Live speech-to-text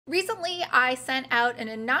Recently, I sent out an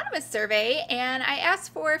anonymous survey and I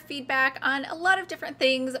asked for feedback on a lot of different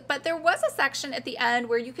things, but there was a section at the end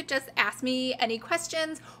where you could just ask me any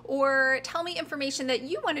questions or tell me information that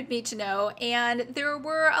you wanted me to know. And there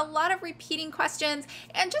were a lot of repeating questions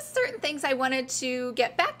and just certain things I wanted to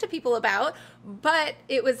get back to people about, but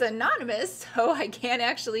it was anonymous, so I can't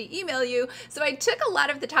actually email you. So I took a lot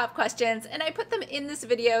of the top questions and I put them in this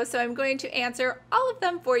video, so I'm going to answer all of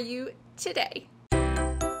them for you today.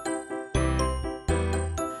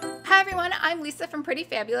 Hi everyone, I'm Lisa from Pretty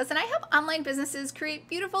Fabulous, and I help online businesses create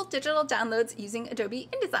beautiful digital downloads using Adobe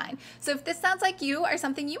InDesign. So if this sounds like you or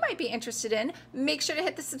something you might be interested in, make sure to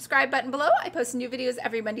hit the subscribe button below. I post new videos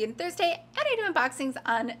every Monday and Thursday, and I do unboxings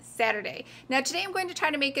on Saturday. Now today I'm going to try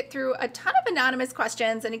to make it through a ton of anonymous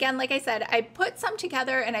questions, and again, like I said, I put some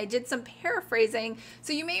together and I did some paraphrasing,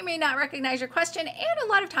 so you may or may not recognize your question, and a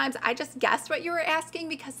lot of times I just guessed what you were asking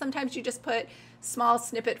because sometimes you just put small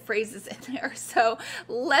snippet phrases in there. So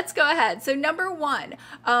let's go ahead. So number one,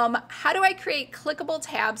 how do I create clickable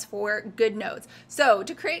tabs for GoodNotes? So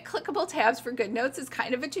to create clickable tabs for GoodNotes is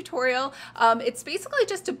kind of a tutorial. It's basically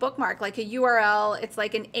just a bookmark, like a URL. It's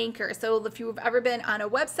like an anchor. So if you've ever been on a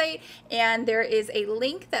website and there is a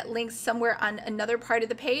link that links somewhere on another part of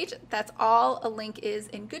the page, that's all a link is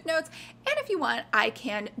in GoodNotes. And if you want, I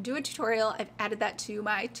can do a tutorial. I've added that to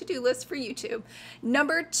my to-do list for YouTube.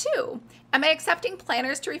 Number two, am I accepting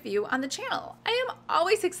planners to review on the channel? I am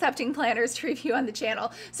always accepting planners to review on the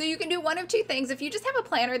channel. So you can do one of two things. If you just have a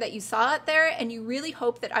planner that you saw out there and you really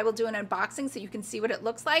hope that I will do an unboxing so you can see what it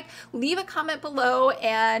looks like, leave a comment below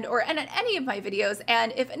and in any of my videos.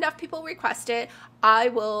 And if enough people request it, I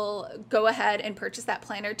will go ahead and purchase that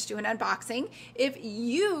planner to do an unboxing. If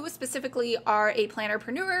you specifically are a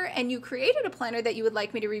plannerpreneur and you created a planner that you would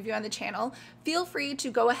like me to review on the channel, feel free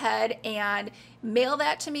to go ahead and mail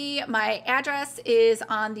that to me. My address is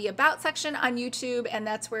on the About section on YouTube, and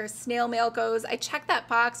that's where snail mail goes. I check that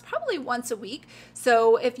box probably once a week.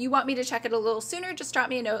 So if you want me to check it a little sooner, just drop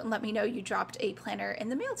me a note and let me know you dropped a planner in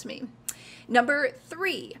the mail to me. Number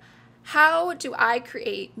three, how do I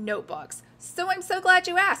create notebooks? So I'm so glad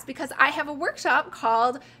you asked, because I have a workshop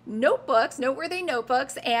called Notebooks, Noteworthy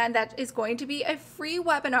Notebooks, and that is going to be a free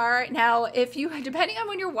webinar. Now, if you, depending on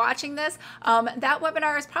when you're watching this, that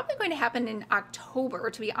webinar is probably going to happen in October,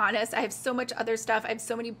 to be honest. I have so much other stuff. I have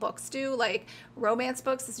so many books due, like romance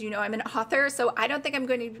books. As you know, I'm an author, so I don't think I'm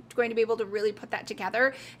going to be able to really put that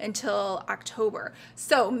together until October.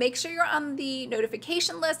 So make sure you're on the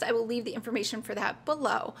notification list. I will leave the information for that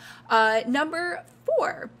below. Number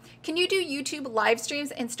four, can you do YouTube live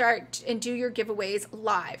streams and start and do your giveaways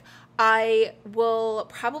live? I will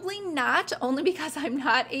probably not, only because I'm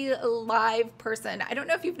not a live person. I don't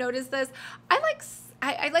know if you've noticed this. I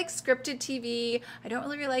like scripted TV. I don't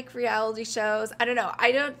really like reality shows. I don't know.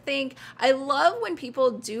 I love when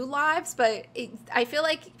people do lives, but I feel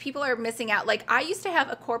like people are missing out. Like, I used to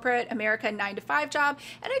have a corporate America 9-to-5 job,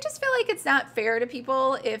 and I just feel like it's not fair to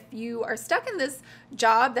people if you are stuck in this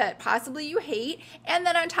job that possibly you hate, and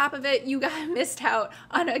then on top of it, you got missed out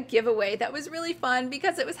on a giveaway that was really fun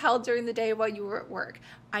because it was held during the day while you were at work.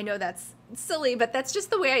 I know that's silly, but that's just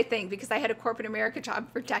the way I think, because I had a corporate America job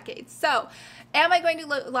for decades. So am I going to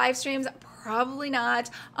live streams? Probably not.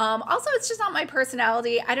 Also, it's just not my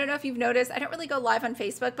personality. I don't know if you've noticed, I don't really go live on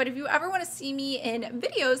Facebook, but if you ever want to see me in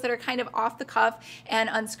videos that are kind of off the cuff and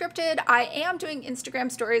unscripted, I am doing Instagram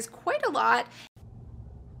stories quite a lot.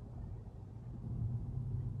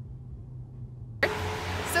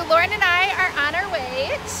 So Lauren and I are on our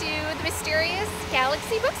way to the mysterious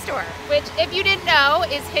Galaxy bookstore, which, if you didn't know,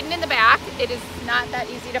 is hidden in the back. It is not that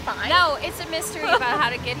easy to find. No, it's a mystery about how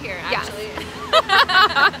to get here, actually.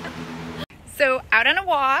 Yes. So out on a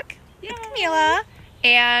walk with Camila,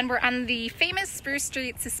 and we're on the famous Spruce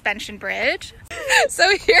Street Suspension Bridge.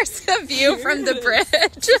 So here's the view from the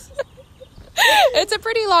bridge. It's a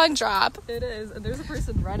pretty long drop. It is, and there's a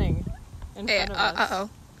person running in front of us. Uh-oh.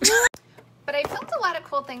 But I filmed a lot of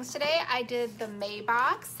cool things today. I did the May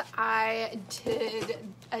box, I did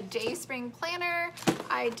a day spring planner,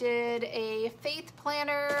 I did a faith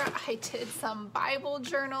planner, I did some Bible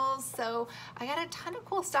journals, so I got a ton of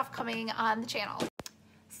cool stuff coming on the channel.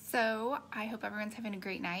 So I hope everyone's having a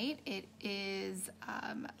great night. It is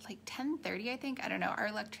like 10:30, I think. I don't know. Our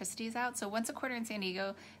electricity is out. So once a quarter in San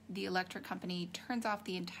Diego, the electric company turns off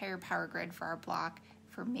the entire power grid for our block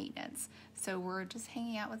for maintenance. So we're just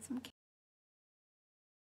hanging out with some kids.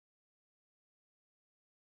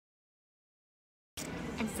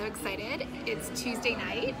 I'm so excited. It's Tuesday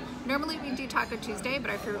night. Normally we do Taco Tuesday,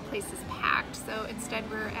 but our favorite place is packed. So instead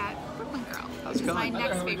we're at Brooklyn Girl, which is my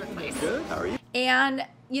next favorite place. Good, how are you? And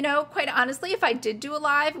you know, quite honestly, if I did do a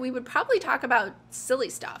live, we would probably talk about silly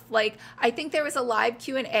stuff. Like, I think there was a live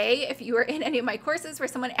Q&A if you were in any of my courses where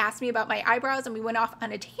someone asked me about my eyebrows and we went off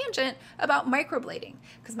on a tangent about microblading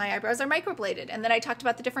because my eyebrows are microbladed. And then I talked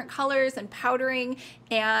about the different colors and powdering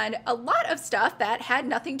and a lot of stuff that had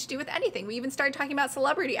nothing to do with anything. We even started talking about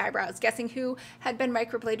celebrity eyebrows, guessing who had been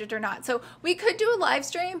microbladed or not. So we could do a live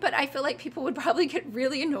stream, but I feel like people would probably get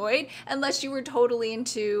really annoyed unless you were totally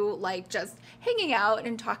into like just hanging out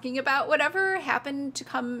and talking about whatever happened to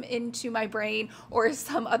come into my brain or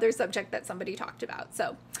some other subject that somebody talked about.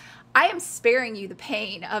 So I am sparing you the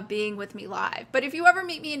pain of being with me live. But if you ever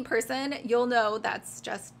meet me in person, you'll know that's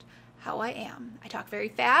just how I am. I talk very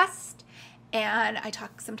fast and I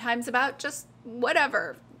talk sometimes about just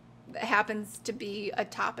whatever happens to be a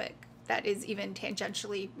topic that is even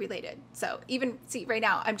tangentially related. So even, see, right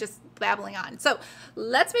now I'm just babbling on. So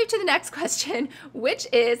let's move to the next question, which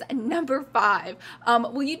is number 5.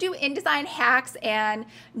 Will you do InDesign hacks? And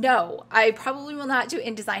no, I probably will not do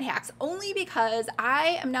InDesign hacks, only because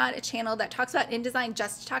I am not a channel that talks about InDesign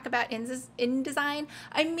just to talk about InDesign.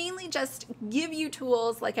 I mainly just give you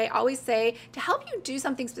tools, like I always say, to help you do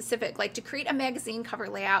something specific, like to create a magazine cover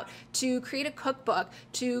layout, to create a cookbook,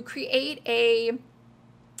 to create a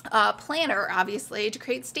planner, obviously, to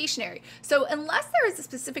create stationery. So unless there is a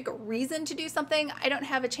specific reason to do something, I don't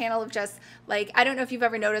have a channel of just like, I don't know if you've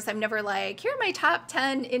ever noticed, I'm never like, here are my top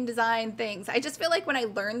 10 InDesign things. I just feel like when I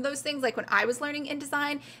learned those things, like when I was learning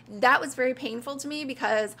InDesign, that was very painful to me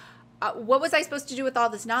because what was I supposed to do with all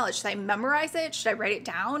this knowledge? Should I memorize it? Should I write it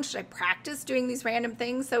down? Should I practice doing these random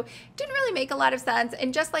things? So it didn't really make a lot of sense.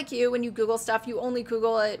 And just like you, when you Google stuff, you only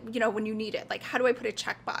Google it, you know, when you need it. Like, how do I put a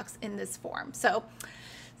checkbox in this form? So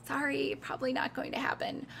sorry, probably not going to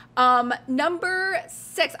happen. Number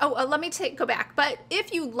 6. Let me go back. But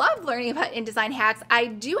if you love learning about InDesign hacks, I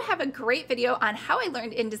do have a great video on how I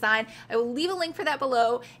learned InDesign. I will leave a link for that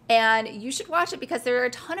below, and you should watch it because there are a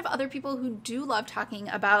ton of other people who do love talking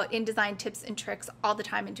about InDesign tips and tricks all the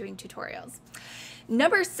time and doing tutorials.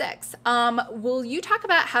 Number 6, will you talk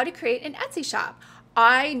about how to create an Etsy shop?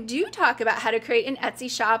 I do talk about how to create an Etsy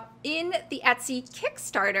shop in the Etsy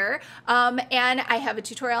Kickstarter, and I have a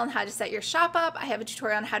tutorial on how to set your shop up. I have a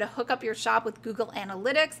tutorial on how to hook up your shop with Google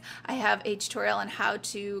Analytics. I have a tutorial on how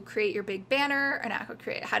to create your big banner, or not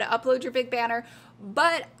how to upload your big banner.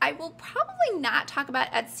 But I will probably not talk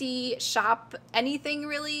about Etsy shop anything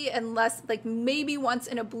really, unless like maybe once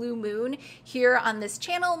in a blue moon here on this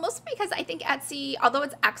channel, mostly because I think Etsy, although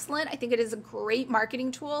it's excellent, I think it is a great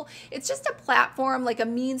marketing tool. It's just a platform, like a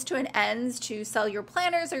means to an ends to sell your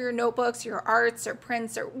planners or your notebooks, your arts or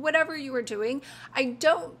prints or whatever you are doing.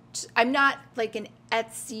 I'm not like an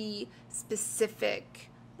Etsy specific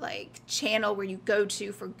like channel where you go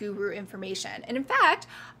to for guru information. And in fact,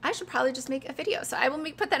 I should probably just make a video. So I will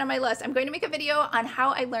put that on my list. I'm going to make a video on how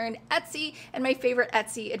I learned Etsy and my favorite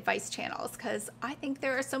Etsy advice channels, because I think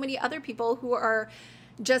there are so many other people who are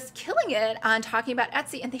just killing it on talking about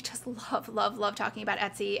Etsy, and they just love talking about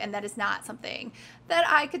Etsy, and that is not something that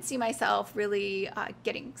I could see myself really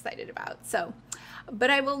getting excited about. So, but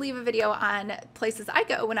I will leave a video on places I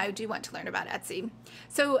go when I do want to learn about Etsy.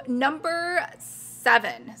 So number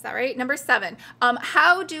 7, is that right? Number 7,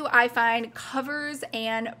 how do I find covers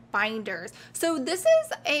and binders? So this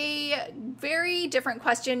is a very different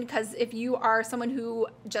question, because if you are someone who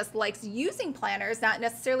just likes using planners, not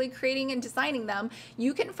necessarily creating and designing them,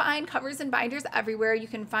 you can find covers and binders everywhere. You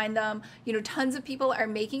can find them, you know, tons of people are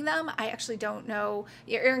making them. I actually don't know.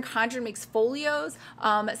 Erin Condren makes folios.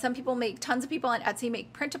 Some people tons of people on Etsy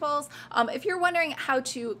make printables. If you're wondering how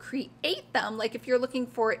to create them, like if you're looking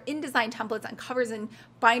for InDesign templates on covers and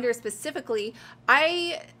binders specifically,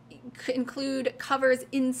 I include covers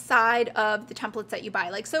inside of the templates that you buy.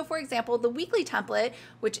 Like, so for example, the weekly template,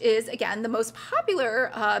 which is again the most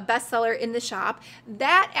popular bestseller in the shop,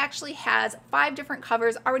 that actually has 5 different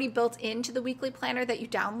covers already built into the weekly planner that you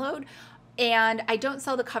download. And I don't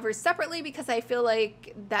sell the covers separately because I feel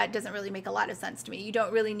like that doesn't really make a lot of sense to me. You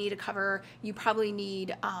don't really need a cover. You probably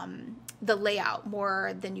need the layout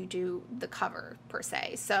more than you do the cover per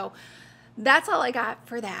se. So that's all I got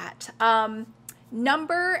for that.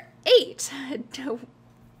 Number 8.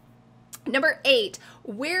 Number 8,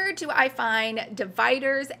 where do I find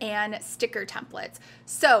dividers and sticker templates?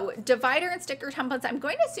 So divider and sticker templates, I'm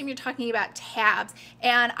going to assume you're talking about tabs,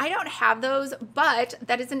 and I don't have those, but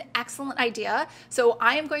that is an excellent idea. So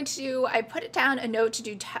I put it down a note to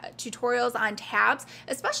do tutorials on tabs,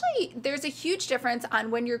 especially there's a huge difference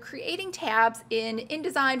on when you're creating tabs in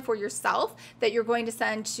InDesign for yourself that you're going to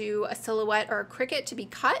send to a Silhouette or a Cricut to be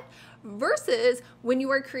cut, versus when you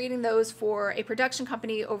are creating those for a production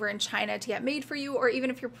company over in China to get made for you, or even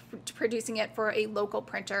if you're producing it for a local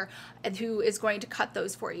printer who is going to cut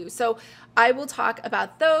those for you. So I will talk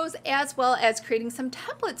about those, as well as creating some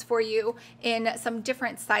templates for you in some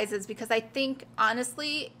different sizes, because I think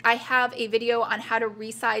honestly I have a video on how to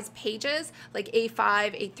resize pages like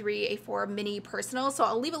A5, A3, A4, mini, personal, so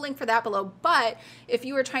I'll leave a link for that below. But if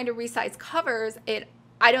you are trying to resize covers,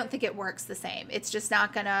 I don't think it works the same. It's just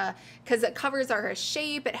not gonna, because the covers are a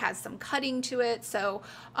shape, it has some cutting to it. So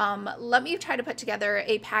let me try to put together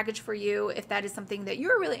a package for you if that is something that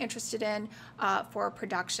you're really interested in for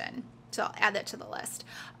production. So I'll add that to the list.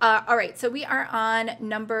 All right, so we are on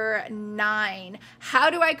number 9. How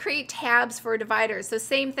do I create tabs for dividers? So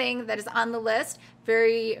same thing that is on the list,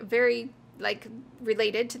 very, very like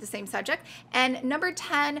related to the same subject. And number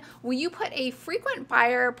 10, will you put a frequent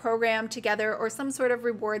buyer program together or some sort of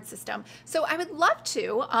reward system? So I would love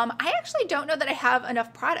to. I actually don't know that I have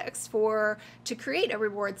enough products to create a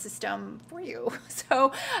reward system for you.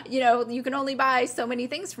 So, you know, you can only buy so many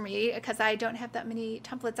things from me because I don't have that many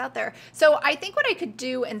templates out there. So I think what I could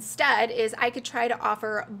do instead is I could try to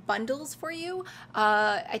offer bundles for you.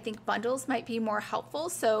 I think bundles might be more helpful.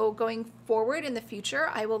 So going forward in the future,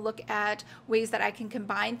 I will look at ways that I can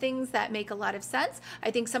combine things that make a lot of sense.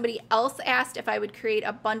 I think somebody else asked if I would create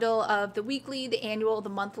a bundle of the weekly, the annual, the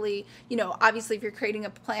monthly. You know, obviously if you're creating a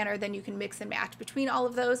planner, then you can mix and match between all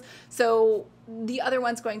of those. So the other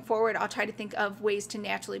ones going forward, I'll try to think of ways to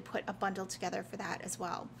naturally put a bundle together for that as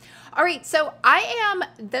well. All right, so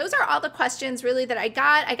those are all the questions really that I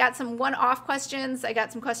got. I got some one-off questions. I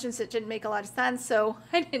got some questions that didn't make a lot of sense, so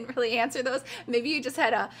I didn't really answer those. Maybe you just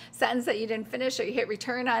had a sentence that you didn't finish, or you hit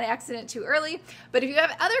return on accident too early. But if you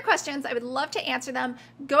have other questions, I would love to answer them.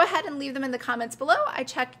 Go ahead and leave them in the comments below. I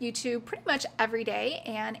check YouTube pretty much every day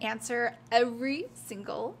and answer every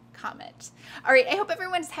single comment. All right, I hope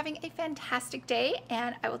everyone is having a fantastic day,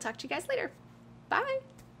 and I will talk to you guys later. Bye.